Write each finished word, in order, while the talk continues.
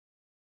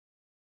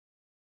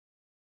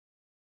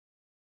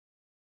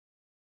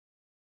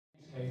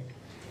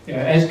Yeah,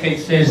 as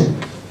Keith says,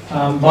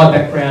 my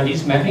background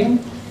is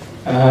mapping,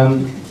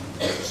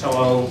 so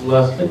I'll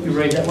let you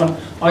read that one.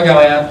 I go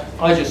out,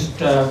 I just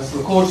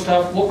record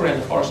stuff, walk around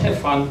the forest, have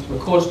fun,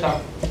 record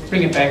stuff,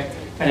 bring it back,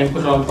 and then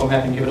put it onto a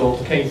map and give it all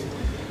to Keith.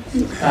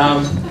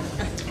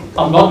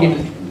 I'm not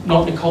an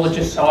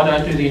ecologist, so I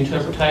don't do the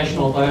interpretation,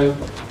 although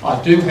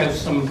I do have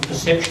some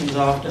perceptions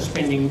after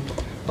spending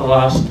the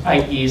last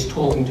 8 years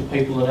talking to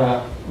people that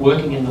are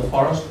working in the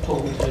forest,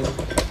 talking to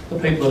the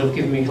people that have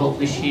given me help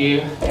this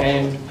year,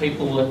 and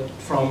people that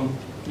from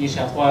New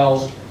South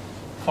Wales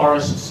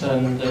forests,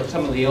 and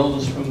some of the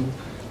elders from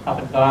up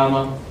at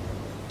Barmah,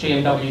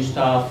 GMW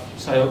staff.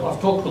 So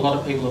I've talked to a lot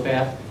of people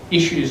about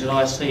issues that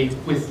I see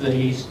with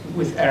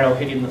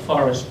Arrowhead in the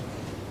forest.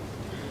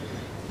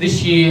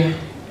 This year,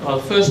 the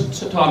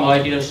first time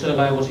I did a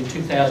survey was in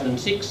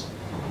 2006.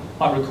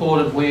 I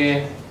recorded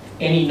where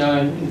any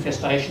known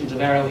infestations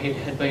of Arrowhead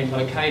had been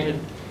located.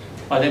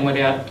 I then went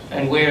out,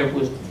 and where it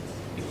was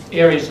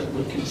areas that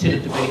were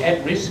considered to be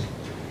at risk,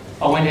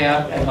 I went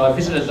out and I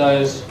visited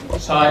those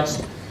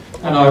sites,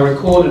 and I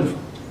recorded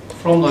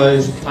from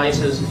those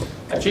places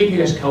a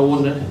GPS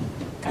coordinate,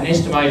 an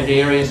estimated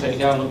area, so you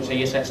go and look and say,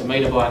 yes, that's a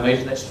metre by a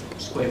metre, that's a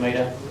square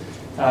metre,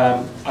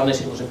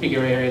 unless it was a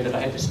bigger area that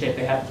I had to step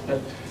out.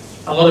 But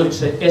a lot of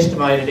it's an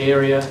estimated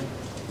area,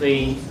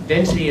 the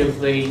density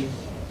of the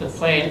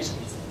plants,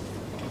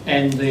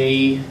 and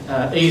the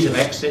ease of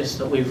access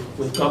that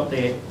we've got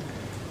there.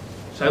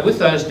 So with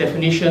those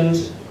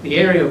definitions, the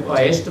area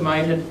I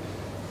estimated,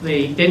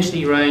 the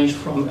density ranged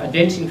from a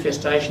dense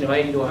infestation of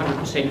 80 to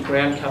 100%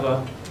 ground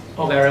cover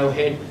of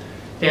Arrowhead,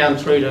 down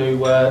through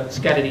to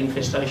scattered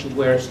infestations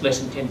where it's less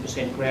than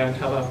 10% ground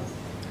cover.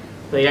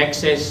 The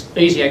access,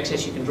 easy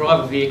access, you can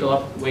drive a vehicle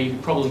up where you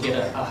can probably get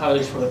a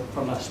hose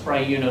from a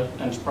spray unit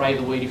and spray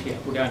the weed if you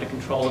were going to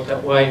control it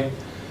that way,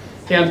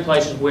 down to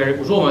places where it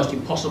was almost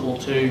impossible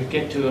to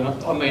get to. And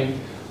I mean,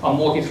 I'm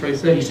walking through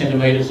 30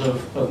 centimetres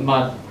of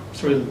mud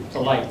through the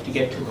lake to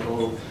get to it,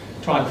 or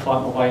trying to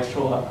fight my way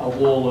through a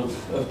wall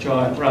of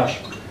giant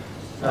brush.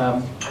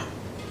 And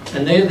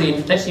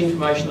that's the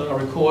information that I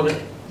recorded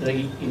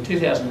in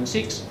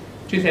 2006,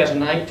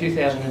 2008,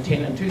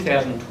 2010 and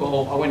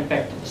 2012. I went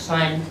back to the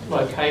same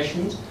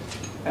locations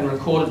and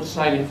recorded the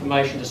same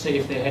information to see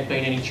if there had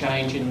been any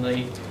change in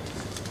the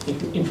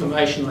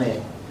information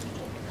there.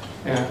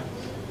 Now,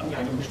 I'm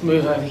going to just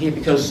move over here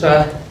because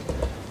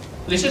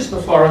this is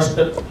the forest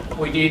that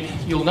we did.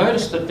 You'll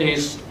notice that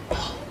there's...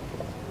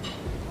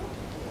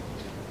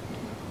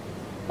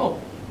 Oh,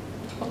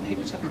 what the heck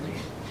is up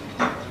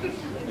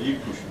there? You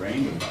pushed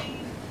random button.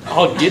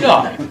 Oh, did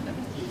I?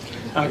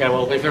 Okay,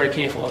 well, be very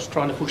careful. I was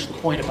trying to push the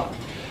pointer button.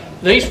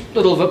 These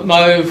little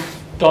mauve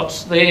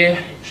dots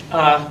there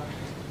are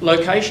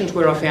locations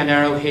where I found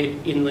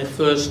Arrowhead in the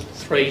first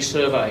 3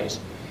 surveys.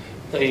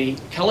 The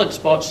coloured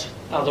spots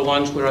are the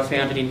ones where I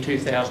found it in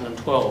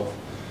 2012.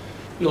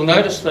 You'll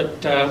notice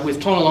that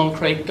with Tonalong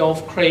Creek,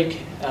 Gulf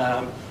Creek,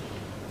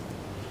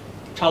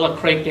 Tulla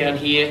Creek down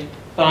here,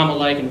 Barmah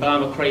Lake and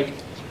Barmah Creek,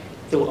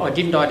 I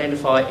didn't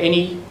identify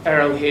any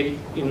Arrowhead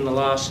in the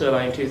last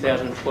survey in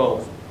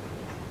 2012.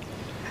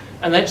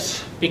 And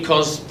that's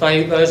because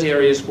those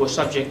areas were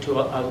subject to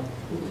a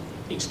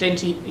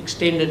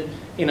extended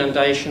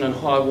inundation and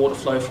high water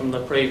flow from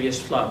the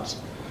previous floods.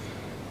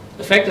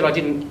 The fact that I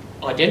didn't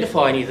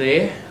identify any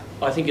there,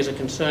 I think, is a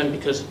concern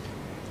because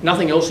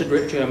nothing else had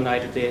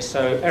germinated there,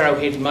 so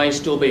Arrowheads may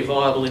still be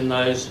viable in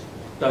those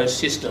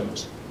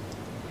systems.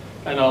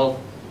 And I'll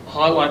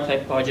highlight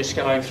that by just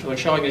going through and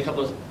showing you a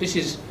couple of... This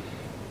is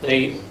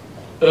the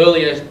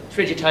earlier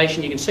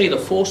vegetation. You can see the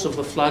force of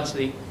the floods,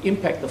 the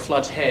impact the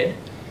floods had,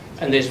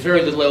 and there's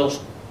very little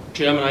else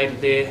germinated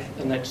there,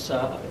 and that's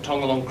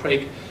Tonalong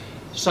Creek.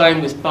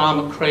 Same with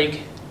Barmah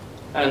Creek,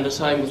 and the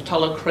same with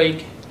Tulla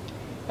Creek,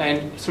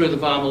 and through the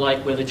Barmah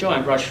Lake where the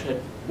giant brush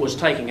was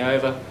taking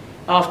over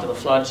after the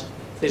floods.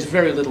 There's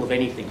very little of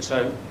anything,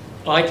 so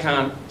I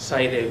can't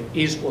say there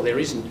is or there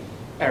isn't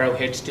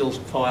Arrowhead still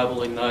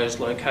viable in those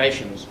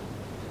locations.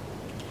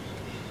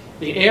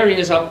 The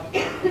areas up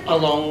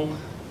along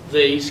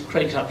these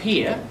creeks up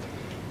here,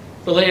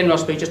 the land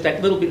must be just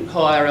that little bit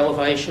higher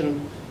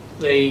elevation.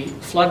 The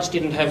floods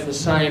didn't have the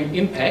same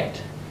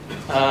impact.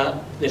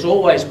 There's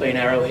always been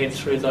Arrowhead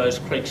through those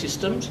creek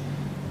systems.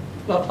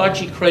 But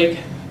Budgie Creek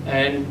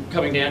and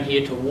coming down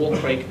here to War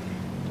Creek,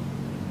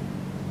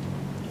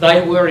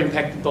 they were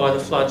impacted by the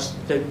floods.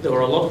 There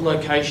were a lot of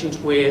locations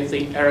where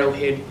the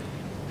Arrowhead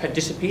had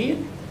disappeared,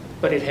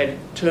 but it had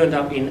turned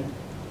up in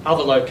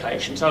other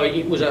locations. So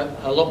it was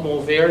a lot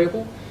more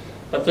variable.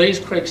 But these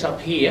creeks up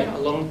here,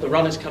 along the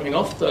runners coming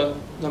off the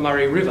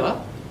Murray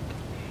River,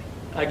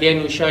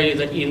 again, we show you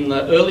that in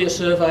the earlier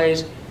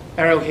surveys,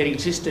 Arrowhead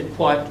existed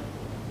quite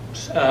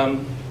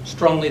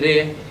strongly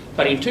there,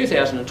 but in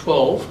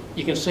 2012,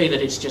 you can see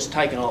that it's just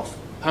taken off.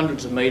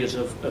 Hundreds of metres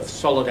of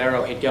solid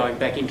Arrowhead going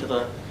back into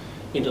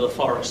the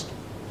forest.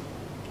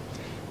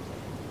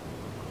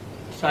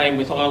 Same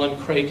with Island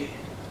Creek,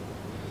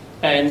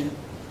 and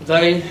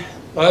those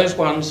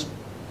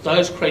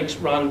creeks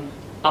run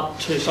up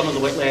to some of the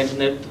wetlands, and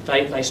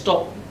they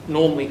stop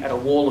normally at a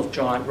wall of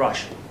giant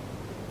rush,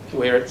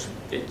 where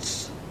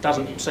it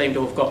doesn't seem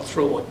to have got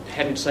through, or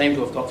hadn't seemed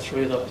to have got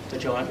through the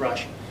giant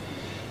rush.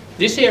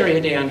 This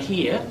area down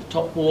here,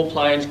 top wall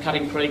plains,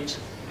 cutting creeks,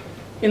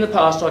 in the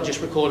past I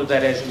just recorded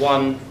that as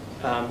one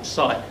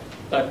site,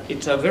 but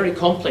it's a very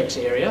complex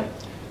area,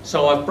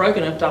 so I've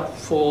broken it up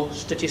for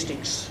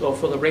statistics, or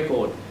for the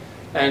record.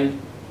 And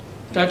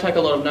don't take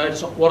a lot of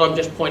notice. What I'm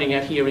just pointing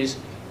out here is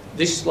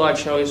this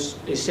slideshow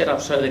is set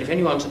up so that if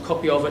anyone wants a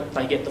copy of it,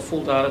 they get the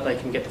full data. They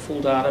can get the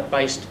full data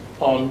based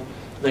on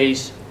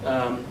these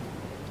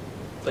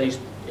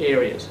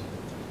areas.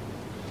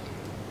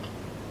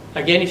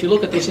 Again, if you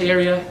look at this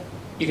area,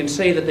 you can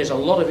see that there's a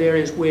lot of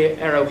areas where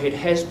Arrowhead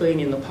has been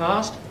in the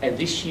past, and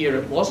this year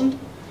it wasn't.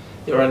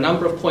 There are a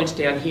number of points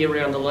down here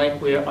around the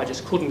lake where I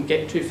just couldn't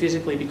get to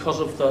physically because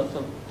of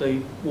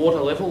the water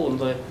level and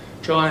the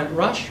giant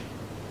rush.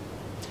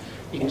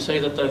 You can see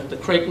that the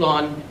creek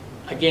line,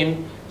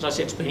 again, as I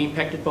said, it's been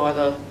impacted by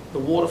the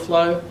water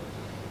flow.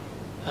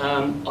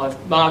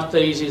 I've marked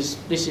these as,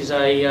 this is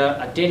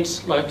a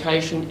dense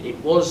location. It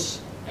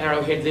was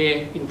Arrowhead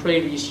there in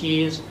previous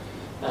years.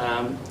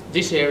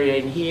 This area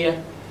in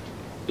here,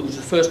 it was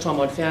the first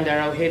time I'd found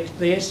Arrowhead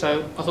there,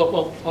 so I thought,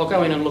 well, I'll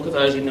go in and look at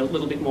those in a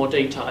little bit more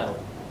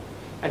detail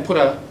and put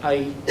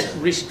a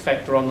risk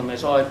factor on them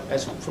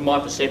as from my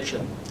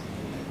perception.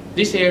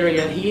 This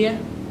area here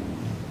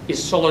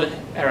is solid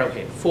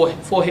Arrowhead,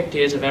 4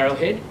 hectares of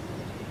Arrowhead.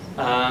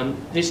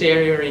 This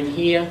area in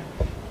here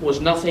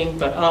was nothing,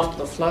 but after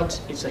the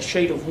floods, it's a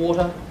sheet of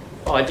water,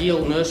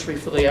 ideal nursery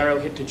for the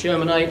Arrowhead to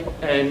germinate,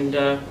 and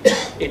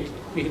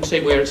you can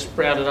see where it's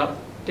sprouted up.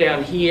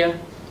 Down here,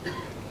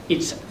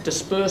 it's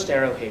dispersed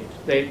Arrowhead,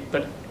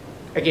 but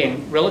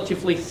again,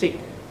 relatively thick.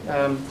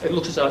 It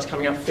looks as though it's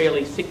coming up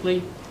fairly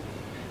thickly.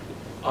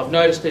 I've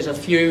noticed there's a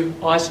few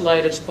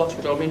isolated spots,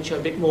 which I'll mention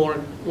a bit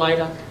more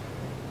later.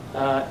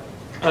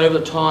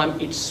 Over time,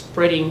 it's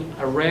spreading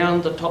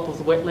around the top of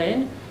the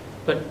wetland,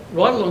 but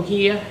right along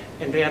here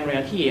and down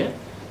around here,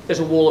 there's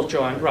a wall of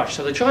giant rush.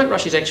 So the giant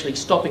rush is actually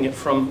stopping it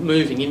from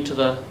moving into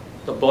the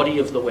body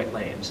of the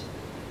wetlands.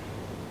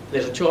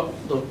 There's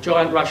the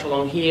giant rush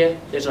along here,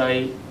 there's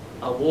a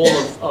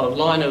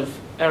line of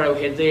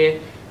Arrowhead there,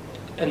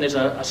 and there's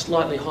a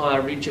slightly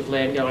higher ridge of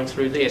land going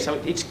through there.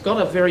 So it's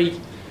got a very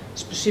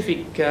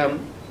specific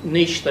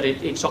niche that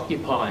it's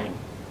occupying.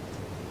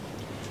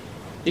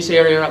 This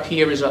area up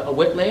here is a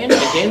wetland.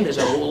 Again, there's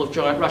a wall of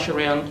giant rush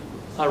around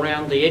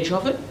the edge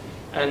of it,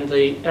 and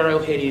the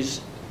Arrowhead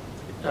is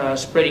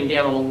spreading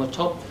down along the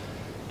top.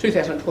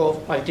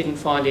 2012, I didn't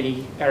find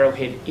any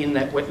Arrowhead in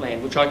that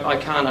wetland, which I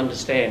can't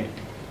understand,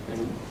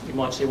 and you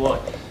might see why.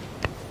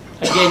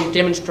 Again,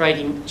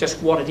 demonstrating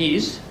just what it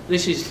is,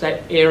 this is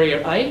that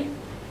Area A.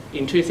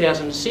 In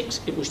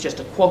 2006, it was just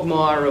a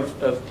quagmire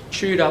of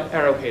chewed up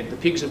Arrowhead. The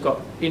pigs have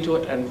got into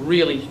it and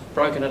really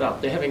broken it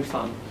up. They're having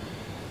fun.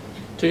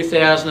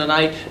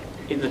 2008,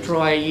 in the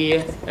drier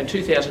year, and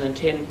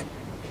 2010,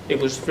 it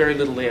was very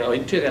little there.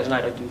 In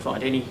 2008, I didn't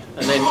find any.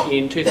 And then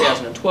in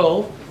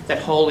 2012, that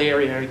whole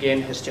area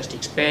again has just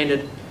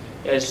expanded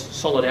as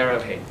solid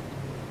Arrowhead.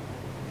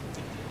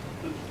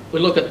 We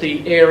look at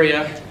the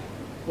area,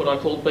 what I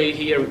call B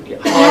here,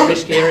 high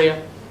risk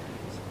area.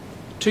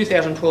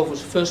 2012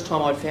 was the first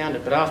time I'd found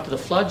it, but after the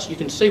floods, you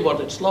can see what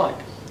it's like.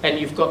 And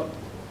you've got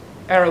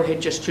Arrowhead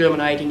just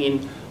germinating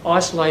in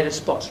isolated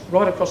spots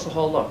right across the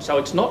whole lot. So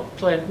it's not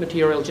plant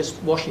material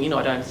just washing in,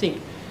 I don't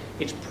think.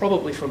 It's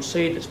probably from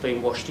seed that's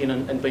been washed in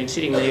and been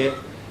sitting there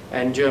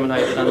and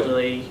germinated under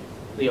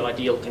the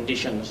ideal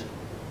conditions.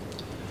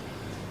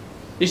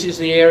 This is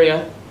the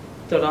area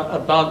that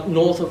above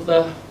north of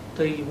the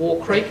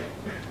War Creek.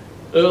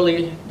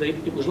 Earlier,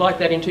 it was like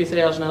that in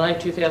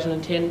 2008,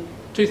 2010,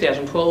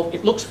 2012.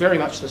 It looks very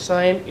much the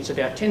same. It's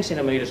about 10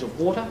 centimetres of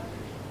water,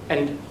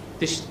 and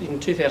this in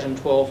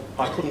 2012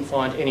 I couldn't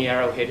find any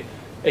Arrowhead,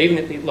 even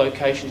at the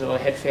locations that I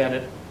had found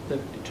it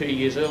 2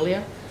 years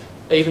earlier.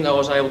 Even though I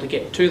was able to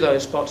get to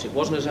those spots, it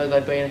wasn't as though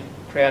they'd been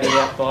crowded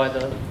out by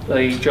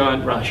the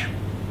giant rush.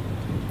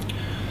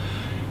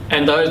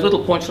 And those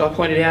little points that I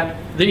pointed out,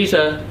 these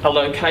are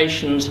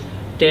locations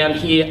down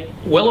here,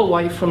 well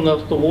away from the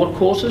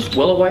watercourses,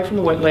 well away from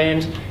the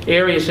wetlands,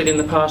 areas that in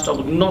the past I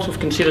would not have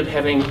considered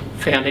having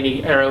found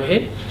any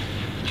Arrowhead.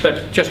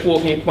 But just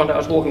walking, one day I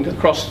was walking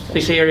across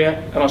this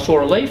area and I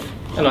saw a leaf,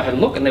 and I had a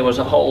look, and there was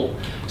a whole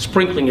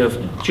sprinkling of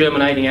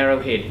germinating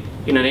Arrowhead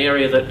in an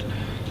area that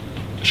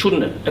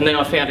shouldn't have. And then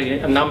I found it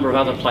in a number of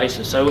other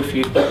places. So if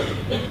you,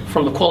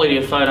 from the quality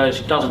of photos,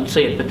 it doesn't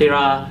see it, but there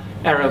are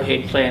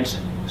Arrowhead plants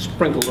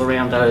sprinkled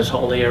around those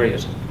whole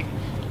areas.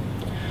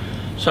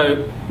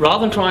 So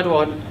rather than trying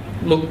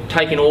to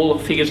take in all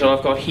the figures that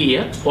I've got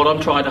here, what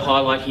I'm trying to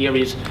highlight here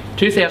is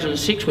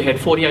 2006 we had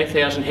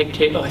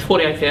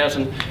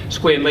 48,000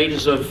 square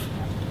metres of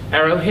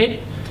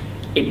Arrowhead.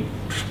 It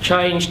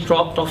changed,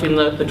 dropped off in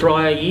the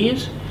drier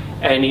years,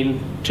 and in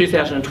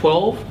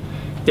 2012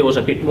 there was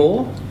a bit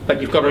more,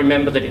 but you've got to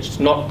remember that it's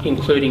not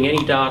including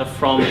any data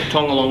from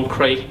Tongalong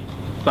Creek,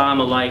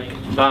 Barmah Lake,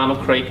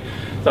 Barmah Creek,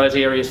 those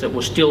areas that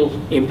were still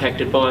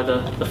impacted by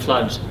the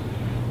floods.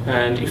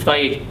 And if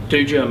they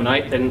do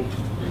germinate, then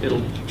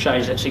it'll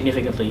change that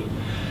significantly.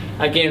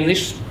 Again,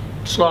 this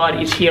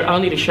slide is here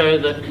only to show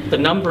that the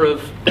number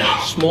of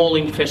small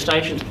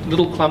infestations,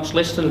 little clumps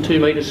less than 2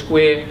 metres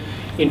square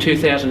in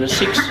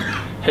 2006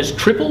 has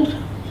tripled,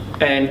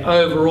 and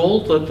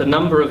overall the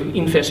number of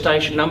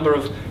infestation, number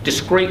of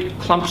discrete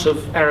clumps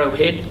of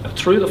arrowhead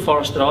through the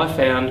forest that I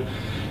found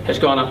has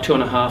gone up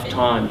 2.5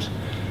 times.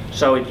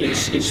 So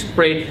it's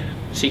spread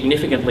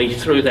significantly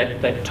through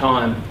that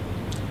time.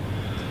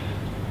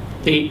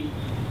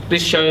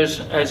 This shows,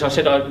 as I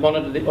said, I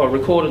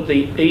recorded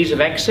the ease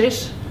of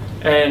access,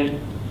 and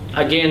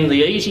again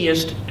the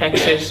easiest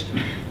access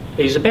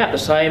is about the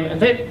same, and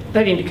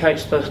that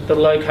indicates the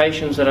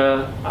locations that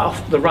are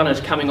off the runners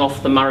coming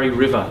off the Murray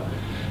River.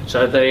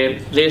 So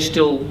they're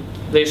still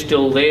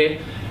there,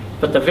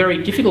 but the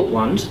very difficult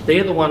ones,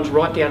 they're the ones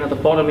right down at the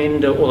bottom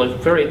end or the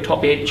very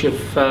top edge of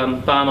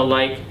Barmah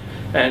Lake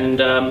and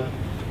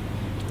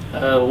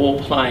Wall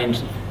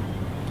Plains.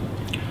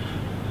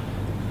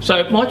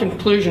 So my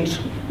conclusions,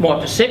 my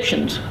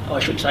perceptions, I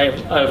should say,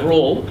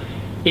 overall,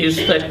 is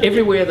that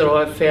everywhere that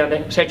I've found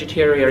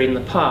Sagittaria in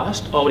the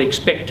past, I would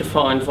expect to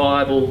find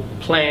viable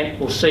plant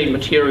or seed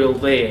material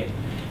there,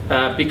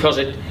 because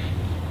it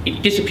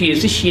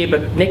disappears this year,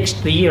 but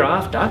the year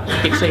after,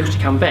 it seems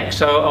to come back.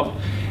 So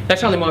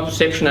that's only my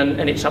perception,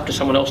 and it's up to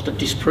someone else to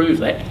disprove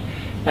that.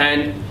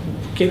 And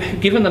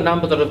given the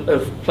number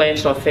of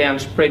plants I've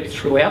found spread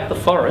throughout the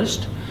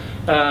forest,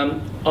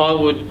 I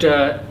would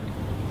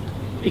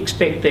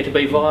expect there to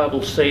be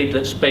viable seed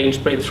that's being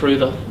spread through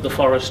the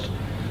forest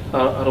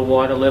at a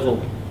wider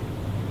level.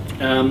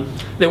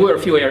 There were a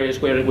few areas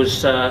where it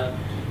was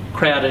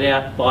crowded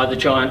out by the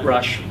giant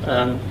rush.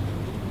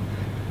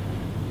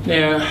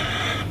 Now,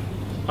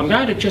 I'm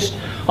going to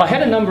I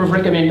had a number of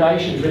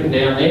recommendations written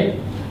down there.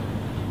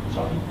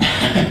 Sorry.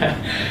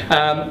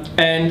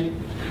 And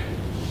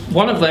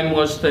one of them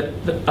was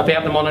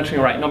about the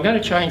monitoring rate. And I'm going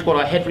to change what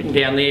I had written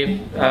down there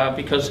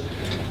because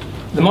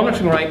the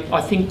monitoring rate,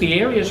 I think the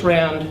areas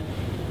around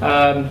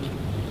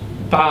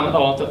coming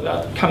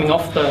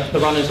off the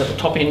runners at the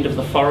top end of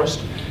the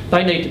forest,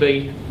 they need to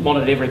be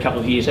monitored every couple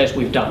of years, as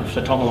we've done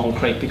for Tongalong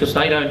Creek, because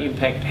they don't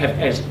have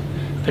as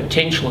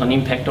potential an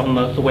impact on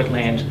the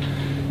wetlands.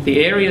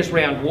 The areas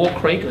around War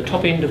Creek, the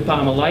top end of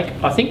Barmah Lake,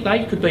 I think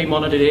they could be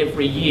monitored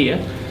every year,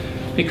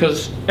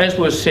 because, as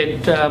was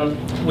said,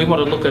 we want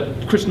to look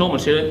at, Chris Norman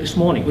said it this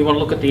morning, we want to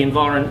look at the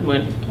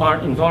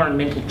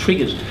environmental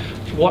triggers.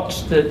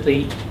 What's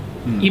the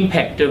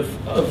impact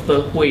of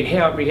the weed,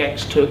 how it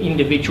reacts to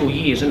individual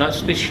years, and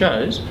as this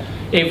shows,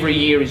 every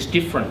year is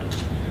different.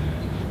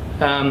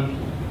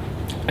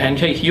 And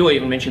Keith, you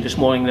even mentioned this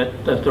morning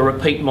that the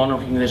repeat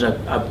monitoring, there's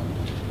a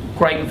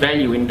great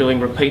value in doing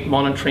repeat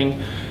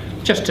monitoring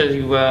just to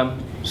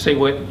see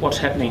what's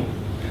happening.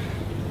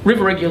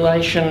 River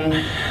regulation,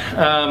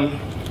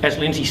 as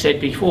Lindsay said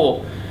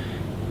before,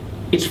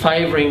 it's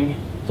favouring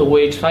the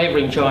weeds,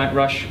 favouring giant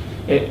rush,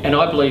 and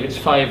I believe it's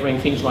favouring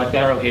things like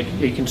Arrowhead.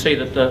 You can see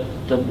that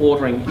the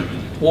water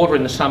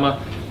in the summer,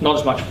 not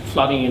as much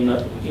flooding in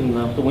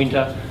the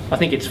winter. I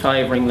think it's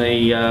favouring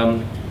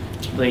the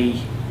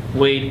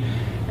weed,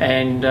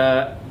 and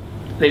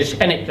there's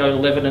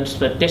anecdotal evidence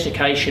that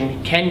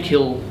desiccation can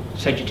kill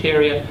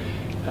Sagittaria.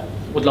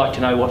 Would like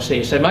to know what's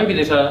there. So maybe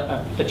there's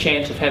a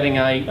chance of having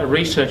a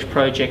research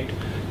project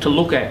to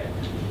look at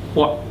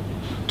what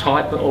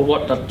type or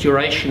what the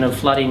duration of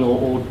flooding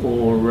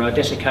or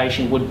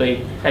desiccation would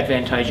be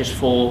advantageous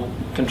for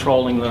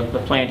controlling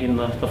the plant in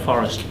the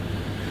forest.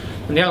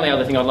 And the only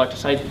other thing I'd like to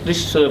say,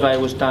 this survey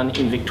was done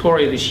in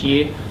Victoria this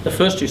year. The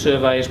first two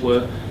surveys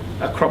were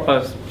across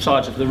both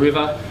sides of the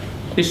river.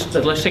 The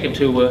second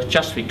two were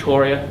just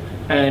Victoria,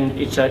 and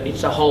it's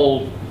a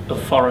whole of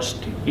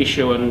forest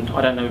issue, and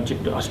I don't know,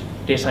 I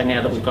dare say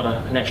now that we've got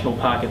a national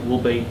park, it will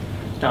be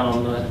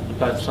done on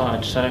both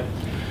sides. So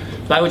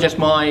they were just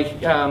my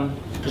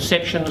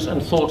perceptions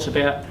and thoughts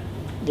about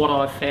what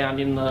I've found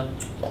in the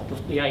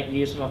 8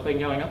 years that I've been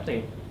going up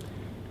there.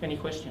 Any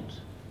questions?